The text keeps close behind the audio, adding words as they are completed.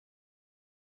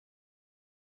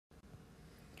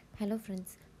Hello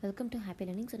friends, welcome to Happy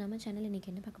Learning. So நம்ம channel இன்னைக்கு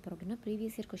என்ன பார்க்க போறோம் அப்படினா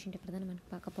previous year question paper தான் நம்ம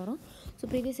பார்க்க போறோம். So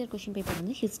previous year question paper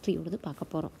வந்து history ஓடது பார்க்க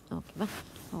போறோம். ஓகேவா?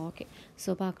 ஓகே.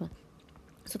 So பார்க்கலாம்.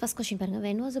 So first question பாருங்க.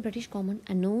 When was the British government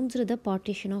announced the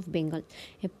partition of Bengal?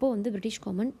 எப்போ வந்து British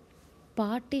government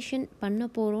பார்ட்டிஷன் பண்ண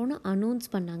போகிறோன்னு அனௌன்ஸ்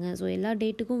பண்ணாங்க. ஸோ எல்லா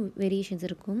டேட்டுக்கும் வேரியேஷன்ஸ்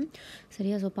இருக்கும்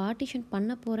சரியா. ஸோ பார்ட்டிஷன்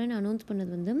பண்ண போகிறேன்னு அனௌன்ஸ்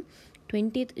பண்ணது வந்து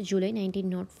 20th July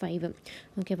 1905.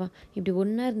 ஓகேவா. இப்படி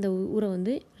ஒன்றா இருந்த ஊரை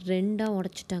வந்து ரெண்டாக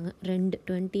உடச்சிட்டாங்க.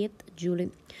 20th July.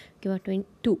 ஓகேவா.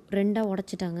 2 ரெண்டாக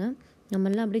உடச்சிட்டாங்க.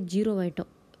 நம்மெல்லாம் அப்படியே 0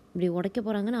 ஆகிட்டோம். இப்படி உடைக்க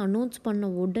போகிறாங்கன்னு அனௌன்ஸ்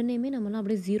பண்ண உடனேமே நம்மலாம்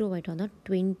அப்படியே 0 ஆகிட்டோம். அதான்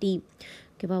 20.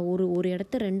 ஓகேவா. ஒரு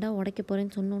இடத்த ரெண்டாக உடைக்க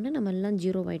போகிறேன்னு சொன்னோடனே நம்ம எல்லாம்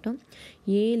 0 ஆகிட்டோம்.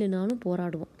 7 நாளும்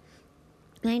போராடுவோம்.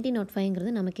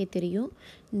 1905ங்கிறது நமக்கே தெரியும்.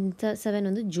 7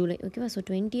 வந்து ஜூலை. ஓகேவா. ஸோ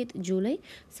 20th July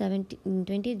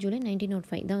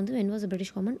 1905 தான் வந்து when was the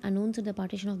British government announced the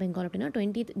partition of Bengal அப்படின்னா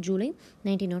 20th July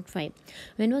 1905.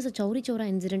 when was the Chauri Saura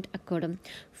incident occurred?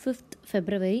 5th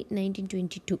February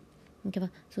 1922.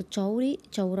 ஓகேவா. ஸோ சௌரி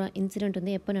சௌரா இன்சிடெண்ட்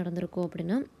வந்து எப்போ நடந்திருக்கும்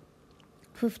அப்படின்னா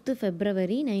 5th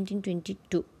February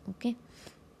 1922. ஓகே,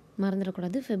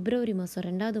 மறந்துடக்கூடாது. February மாதம்,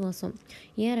 2வது மாதம்.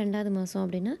 ஏன் 2வது மாதம்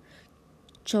அப்படின்னா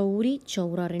சௌரி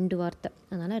சௌரா 2 வார்த்தை,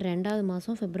 அதனால் 2வது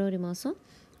மாதம் February மாதம்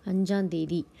 5ஆம்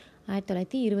தேதி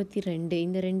 1922.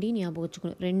 இந்த ரெண்டையும் ஞாபகம்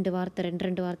வச்சுக்கணும். 2 வார்த்தை,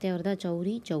 ரெண்டு வார்த்தையாக வருதா,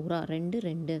 சௌரி சௌரா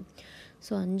 2.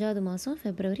 ஸோ 5வது மாதம்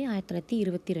February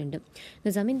 1922.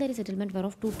 The zamindari settlement were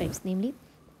of 2 types, namely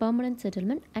permanent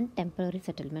settlement and temporary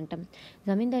settlement.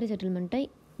 Zamindari செட்டில்மெண்ட்டை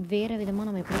வேறு விதமாக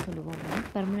நம்ம எப்படி சொல்லுவோம் அப்படின்னா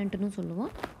பெர்மனெண்ட்டுன்னு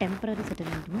சொல்லுவோம், டெம்பரரி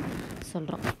செட்டில்மெண்ட்னு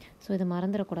சொல்கிறோம். ஸோ இதை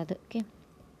மறந்துடக்கூடாது. ஓகே,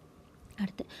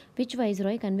 அடுத்து which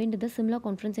viceroy convenient the Shimla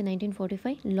conference in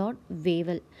 1945? Lord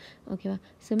Wavell. ஓகேவா.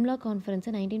 சிம்லா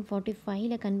கான்ஃபரன்ஸை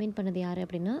 1945 கன்வீன் பண்ணது யார்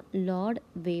அப்படின்னா லார்ட்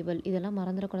வேவல். இதெல்லாம்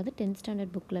மறந்துடக்கூடாது. 10th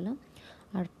ஸ்டாண்டர்ட் புக்கிலலாம்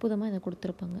அற்புதமாக இதை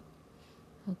கொடுத்துருப்பாங்க.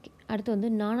 ஓகே, அடுத்து வந்து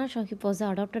Nana Sahib was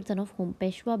adapted son of home?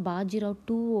 Peshwa Bajirao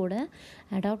 2ஓட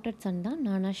adapted Sun தான்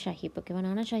நானா சாஹிப். ஓகேவா.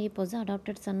 Nana Sahib was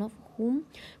adapted son of home?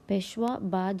 Peshwa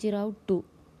Bajirao 2.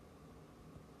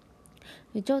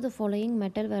 Which of the following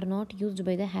metal were not used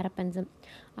by the Harappans?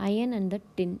 Iron and the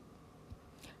tin.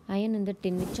 Iron and the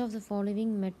tin. Which of the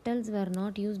following metals were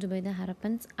not used by the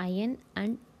Harappans? Iron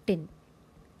and tin.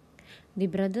 The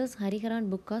brothers Harihara and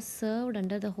Bukka served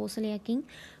under the Hoysala king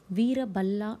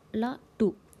Veeraballala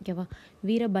II. ஓகேவா.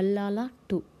 வீரபல்லாலா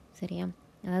 2. சரியா.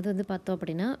 அதாவது வந்து பார்த்தோம்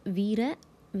அப்படின்னா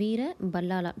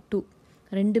வீரபல்லாலா 2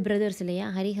 2 brothers இல்லையா,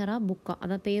 ஹரிஹரா புக்கா.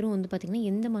 அதான் பேரும் வந்து பார்த்திங்கன்னா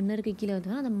எந்த மன்னருக்கு கீழே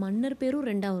வருதுன்னா அந்த மன்னர் பேரும்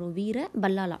 2ஆக வரும்,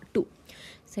 வீரபல்லாலா 2.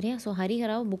 சரியா. ஸோ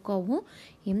ஹரிஹராவும் புக்காவும்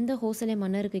எந்த ஹோசலே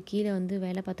மன்னருக்கு கீழே வந்து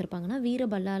வேலை பார்த்துருப்பாங்கன்னா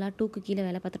வீரபல்லாலா 2க்கு கீழே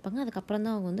வேலை பார்த்துருப்பாங்க. அதுக்கப்புறம்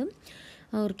தான் அவங்க வந்து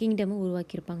ஒரு கிங்டமும்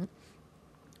உருவாக்கியிருப்பாங்க.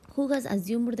 Who has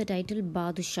assumed the title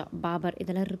பாதுஷா? பாபர்.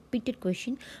 இதெல்லாம் ரிப்பீட்டட்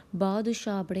கொஷின்.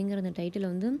 பாதுஷா அப்படிங்கிற அந்த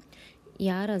டைட்டில் வந்து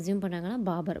யார் அசியூம் பண்ணாங்கன்னா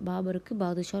பாபர். பாபருக்கு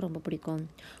பாதுஷா ரொம்ப பிடிக்கும்.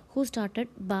 Who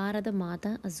started Bharata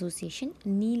Mata association?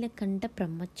 Neelakanta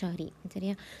பிரம்மச்சாரி.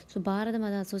 சரியா. ஸோ பாரத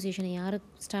மாதா அசோசியேஷனை யார்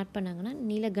ஸ்டார்ட் பண்ணாங்கன்னா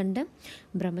நீலகண்ட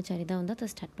பிரம்மச்சாரி தான் வந்து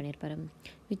அதை ஸ்டார்ட் பண்ணியிருப்பாரு.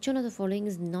 Which one of the following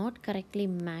is not correctly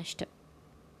mashed?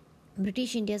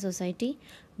 British India society,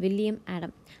 William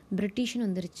Adam. பிரிட்டிஷ்னு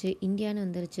வந்துருச்சு, இந்தியான்னு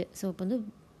வந்துருச்சு. ஸோ இப்போ வந்து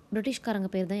பிரிட்டிஷ்காரங்க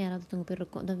பேர் தான் யாராவது ஒருத்தவங்க பேர்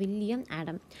இருக்கும். த William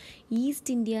Adam. East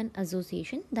Indian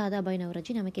association Dadabhai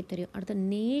Naoroji, நமக்கே தெரியும். அடுத்து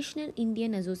national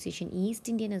Indian association. East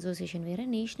Indian association வேறு,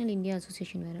 நேஷ்னல் இந்தியா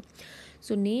அசோசியேஷன் வேறு.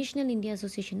 ஸோ நேஷ்னல் இந்தியா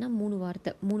அசோசியேஷன்னா 3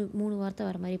 வார்த்தை, மூணு வார்த்தை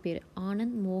வர மாதிரி பேர்,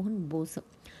 ஆனந்த் மோகன் போஸ்.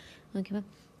 ஓகேவா.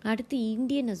 அடுத்து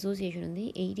இந்தியன் அசோசியேஷன் வந்து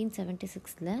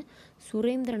 1876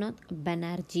 சுரேந்திரநாத்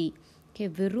பானர்ஜி. ஓகே,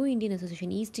 வெறும் இந்தியன்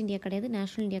அசோசியேஷன், ஈஸ்ட் இந்தியா கிடையாது,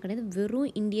 நேஷ்னல் இந்தியா கிடையாது, வெறும்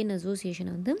இந்தியன்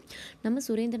அசோசியேஷனை வந்து நம்ம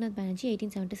சுரேந்திரநாத் பானர்ஜி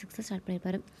 1876 ஸ்டார்ட்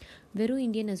பண்ணியிருப்பார். வெறும்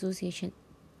இந்தியன் அசோசியேஷன்.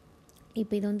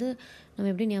 இப்போ இதை வந்து நம்ம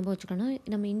எப்படி ஞாபகம் வச்சுக்கோன்னா,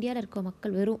 நம்ம இந்தியாவில் இருக்க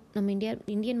மக்கள் வெறும் நம்ம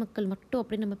இந்தியன் மக்கள் மட்டும்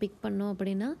அப்படி நம்ம பிக் பண்ணோம்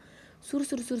அப்படின்னா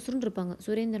சுறுசுறுன்னு இருப்பாங்க.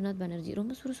 சுரேந்திரநாத் பானர்ஜி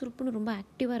ரொம்ப சுறுசுறுப்புன்னு ரொம்ப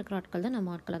ஆக்டிவாக இருக்கிற ஆட்கள் தான்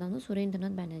நம்ம ஆட்கள். அதான் வந்து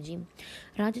Surendranath Banerjee.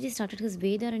 Rajaji started his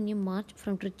Vedaranyam March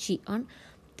from Trichy on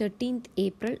 13th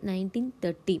April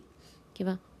 1930.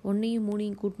 ஓகேவா. 1யும்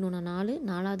 3யும் கூட்டணும்னா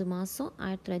 4வது மாதம்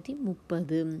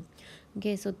 1930.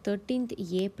 Okay. So 13th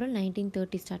April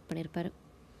 1930 start பண்ணியிருப்பார்.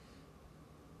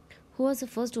 Who was the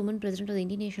first woman president of the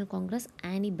Indian national Congress?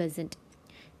 ஆனி பெசன்ட்.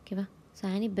 ஓகேவா. ஸோ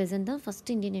ஆனி பெசன்ட் தான்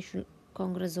ஃபஸ்ட் இந்தியன் நேஷனல்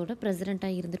காங்கிரஸோட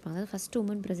பிரசிடெண்ட்டாக இருந்திருப்பாங்க. அதாவது ஃபஸ்ட்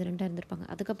உமன் பிரசிடெண்ட்டாக இருந்திருப்பாங்க.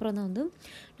 அதுக்கப்புறம் தான் வந்து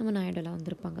நம்ம நாயுடுலாம்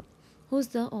வந்திருப்பாங்க.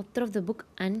 Who's the author of the book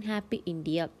unhappy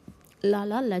India?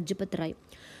 Lala Lajpat Rai.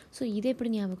 So இதை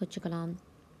எப்படி ஞாபகம் வச்சுக்கலாம்?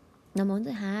 நம்ம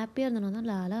வந்து ஹாப்பியாக இருந்தோம்னா தான்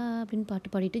லாலா அப்படின்னு பாட்டு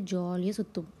பாடிட்டு ஜாலியாக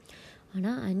சுற்றும்.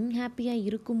 ஆனால் அன்ஹாப்பியாக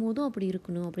இருக்கும் போதும் அப்படி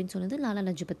இருக்கணும் அப்படின்னு சொன்னது லாலா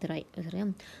லஜ்பத் ராய். சரியா.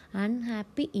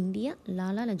 Unhappy India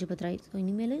Lala Lajpat Rai. So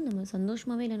இனிமேல் நம்ம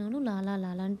சந்தோஷமாகவே இல்லைனாலும்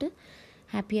லாலான்ட்டு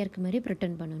ஹாப்பியாக இருக்க மாதிரி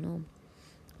ப்ரிட்டன் பண்ணணும்.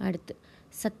 அடுத்து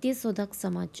சத்யசோதாக்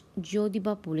சமாஜ்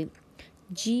ஜோதிபா பூலே,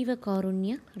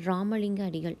 ஜீவகாருண்ய ராமலிங்க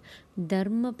அடிகள்,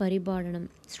 தர்ம பரிபாலனம்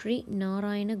ஸ்ரீ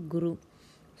நாராயண குரு,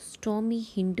 ஸ்டாமி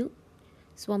ஹிந்து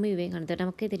சுவாமி விவேகானந்தர்.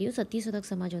 நமக்கே தெரியும் சத்யசோதாக்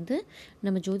சமாஜ் வந்து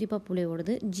நம்ம ஜோதிபா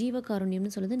பூலேவோடது.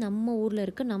 ஜீவகாருண்யம்னு சொல்லுது நம்ம ஊரில்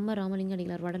இருக்க நம்ம ராமலிங்க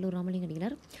அடிகளார், வடலூர் ராமலிங்க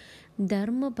அடிகளார்.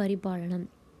 தர்ம பரிபாலனம்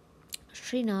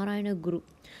ஸ்ரீ நாராயண குரு,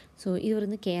 ஸோ இது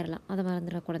வந்து கேரளா, அதை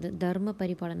மறந்துடக்கூடாது. தர்ம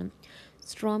பரிபாலனம்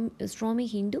ஸ்வாமி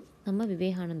ஹிந்து நம்ம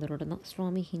விவேகானந்தரோட தான்,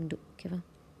 ஸ்வாமி ஹிந்து. ஓகேவா.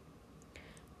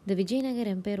 The Vijayanagar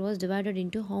Empire was divided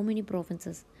into how many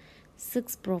provinces?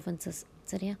 6 provinces.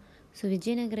 சரியா. ஸோ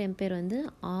விஜயநகர எம்பையர் வந்து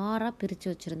 6ஆக பிரித்து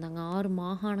வச்சுருந்தாங்க, 6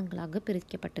 மாகாணங்களாக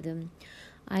பிரிக்கப்பட்டது.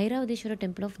 ஐராவதேஸ்வர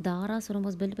temple of Darasuram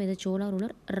was built by the Chola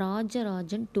ruler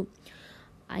Rajarajan 2.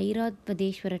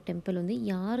 ஐராவதேஸ்வர temple வந்து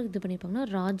யார் இது பண்ணியிருப்பாங்கன்னா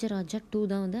ராஜராஜா 2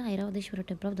 தான் வந்து ஐராவதேஸ்வர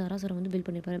டெம்பிள் ஆஃப் தாராசுரம் வந்து பில்ட்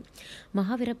பண்ணியிருப்பாரு.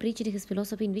 Mahavira preached his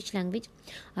philosophy in which language?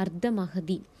 அர்த்த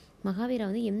மகதி. மகாவீரா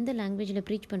வந்து எந்த லாங்குவேஜில்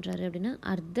ப்ரீச் பண்ணுறாரு அப்படின்னா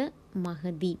அர்த்த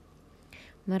மகதி.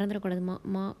 மறந்துடக்கூடாது.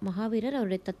 மகாவீரர்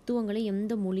அவருடைய தத்துவங்களை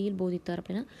எந்த மொழியில் போதித்தார்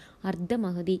அப்படின்னா அர்த்த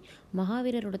மகதி.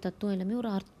 மகாவீரரோட தத்துவம் எல்லாமே ஒரு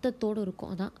அர்த்தத்தோடு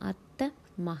இருக்கும், அதான் அர்த்த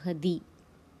மகதி.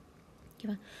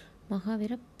 ஓகேவா.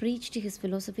 Mahavira preached his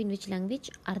philosophy in which language?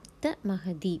 அர்த்த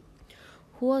Magadhi.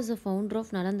 Who was the founder of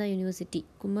Nalanda university?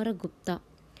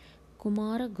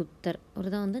 குமாரகுப்தர் அவர்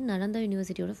தான் வந்து Nalanda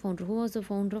யூனிவர்சிட்டியோட founder. Who was the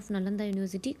founder of Nalanda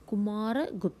university?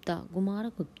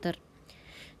 குமாரகுப்தர்.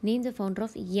 Name the founder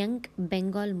of young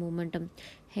Bengal momentum?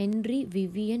 Henry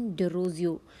Vivian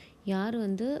டெரோசியோ. யார்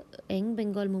வந்து யங்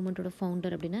பெங்கால் மூமெண்ட்டோட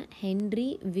ஃபவுண்டர் அப்படின்னா ஹென்ரி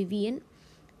விவியன்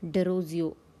டெரோசியோ.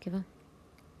 ஓகேவா.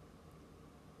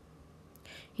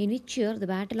 In which year the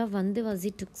battle of Vandavasi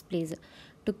took place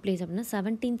அப்படின்னா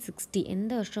 1760.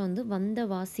 எந்த வருஷம் வந்து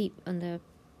வந்தவாசி அந்த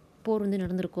போர் வந்து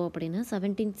நடந்திருக்கோம் அப்படின்னா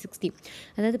 1760.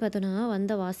 அதாவது பார்த்தோன்னா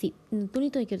வந்தவாசி துணி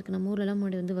துவைக்கிறதுக்கு நம்ம ஊர்லலாம்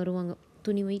முன்னாடி வந்து வருவாங்க,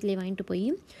 துணி வீட்டிலே வாங்கிட்டு போய்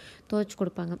துவைச்சி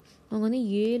கொடுப்பாங்க. அவங்க வந்து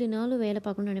 7 நாள் வேலை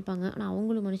பார்க்கணும்னு நினைப்பாங்க, ஆனால்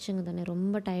அவங்களும் மனுஷங்க தானே,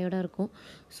 ரொம்ப டயர்டாக இருக்கும்.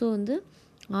 ஸோ வந்து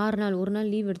 6 நாள், ஒரு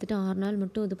நாள் லீவ் எடுத்துகிட்டு 6 நாள்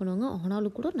மட்டும் இது பண்ணுவாங்க.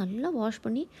 ஆனாலும் கூட நல்லா வாஷ்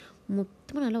பண்ணி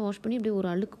மொத்தமாக நல்லா வாஷ் பண்ணி அப்படியே ஒரு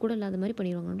அழுக்கு கூட இல்லாத மாதிரி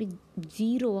பண்ணிடுவாங்க, அப்படி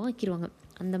 0வாக ஆக்கிடுவாங்க.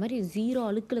 அந்த மாதிரி 0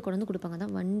 அழுக்கில் கொண்டு வந்து கொடுப்பாங்க,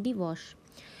 தான் வண்டி வாஷ்.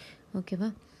 ஓகேவா.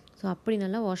 ஸோ அப்படி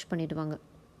நல்லா வாஷ் பண்ணிவிடுவாங்க.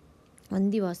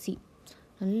 வந்திவாசி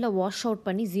நல்லா வாஷ் அவுட்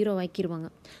பண்ணி 0 ஆக்கிடுவாங்க.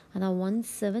 அதான்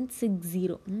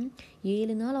 1760.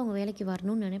 7 நாள் அவங்க வேலைக்கு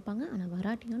வரணும்னு நினைப்பாங்க, ஆனால்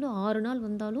வராட்டினாலும் 6 நாள்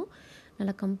வந்தாலும்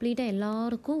நல்லா கம்ப்ளீட்டாக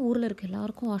எல்லாருக்கும் ஊரில் இருக்க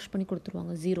எல்லாருக்கும் வாஷ் பண்ணி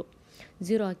கொடுத்துருவாங்க,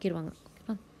 0 ஆக்கிடுவாங்க.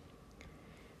 ஓகேவா.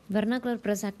 Vernacular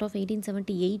press act of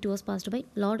 1878 was passed by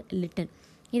Lord Lytton.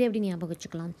 இதை எப்படி ஞாபகம்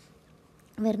வச்சுக்கலாம்?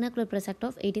 வெர்னாகுலர் ப்ரெஸ் ஆக்ட்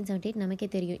ஆஃப் 1878 நமக்கே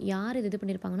தெரியும். யார் இது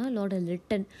பண்ணியிருப்பாங்கன்னா லார்ட்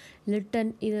லிட்டன்.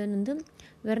 இது வந்து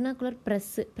வெர்னாகுலர்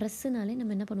ப்ரெஸ்ஸுனாலே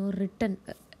நம்ம என்ன பண்ணுவோம்,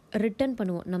 ரிட்டன்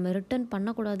பண்ணுவோம். நம்ம ரிட்டன்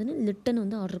பண்ணக்கூடாதுன்னு லிட்டன்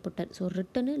வந்து ஆர்டர் போட்டார். ஸோ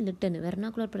லிட்டன்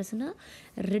வெர்னாகுலர் ப்ரெஸ்ஸுனால்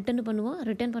ரிட்டன் பண்ணுவோம்,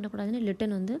 ரிட்டன் பண்ணக்கூடாதுன்னு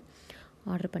லிட்டன் வந்து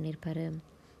ஆர்டர் பண்ணியிருப்பார்.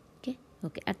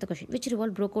 ஓகே. அடுத்த question. Which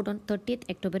revolt broke out on 30th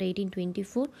October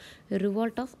 1824?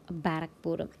 Revolt of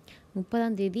Barrackpore.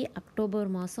 30ஆம் தேதி அக்டோபர்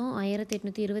மாதம்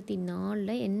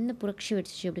 1824 என்ன புரட்சி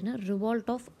வெடிச்சிச்சு அப்படின்னா revolt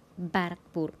of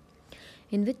Barrackpore.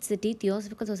 In which city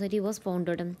theosophical society was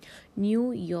founded?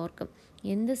 New York.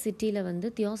 எந்த சிட்டியில் வந்து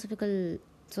தியோசபிக்கல்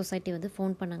சொசைட்டி வந்து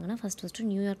ஃபவுண்ட் பண்ணாங்கன்னா ஃபஸ்ட்டு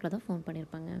நியூயார்க்கில் தான் ஃபவுண்ட்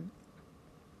பண்ணியிருப்பாங்க.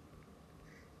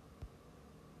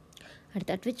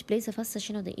 அடுத்து at which place the first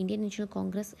session of the Indian National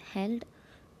Congress held?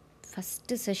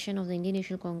 First session of the Indian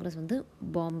national Congress வந்து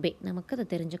பாம்பே. நமக்கு அது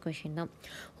தெரிஞ்ச கொஷின் தான்.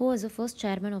 Who was the first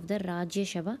chairman of the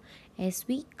Rajya Sabha?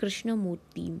 SV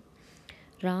Krishnamurthy.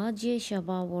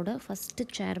 ராஜ்யசபாவோட first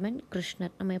chairman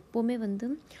கிருஷ்ணர். நம்ம எப்போவுமே வந்து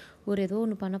ஒரு ஏதோ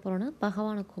ஒன்று பண்ண போகிறோன்னா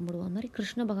பகவானை கும்பிடுவோம், மாதிரி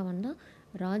கிருஷ்ண பகவான் தான்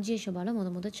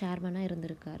ராஜ்யசபாவில் முத சேர்மனாக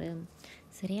இருந்திருக்காரு.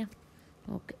 சரியா.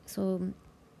 ஓகே. ஸோ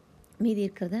மீதி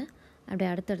இருக்கிறத அப்படியே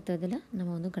அடுத்தடுத்ததில் நம்ம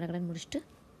வந்து கடகடன் முடிச்சுட்டு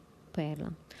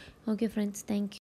போயிடலாம். Okay friends, thank you.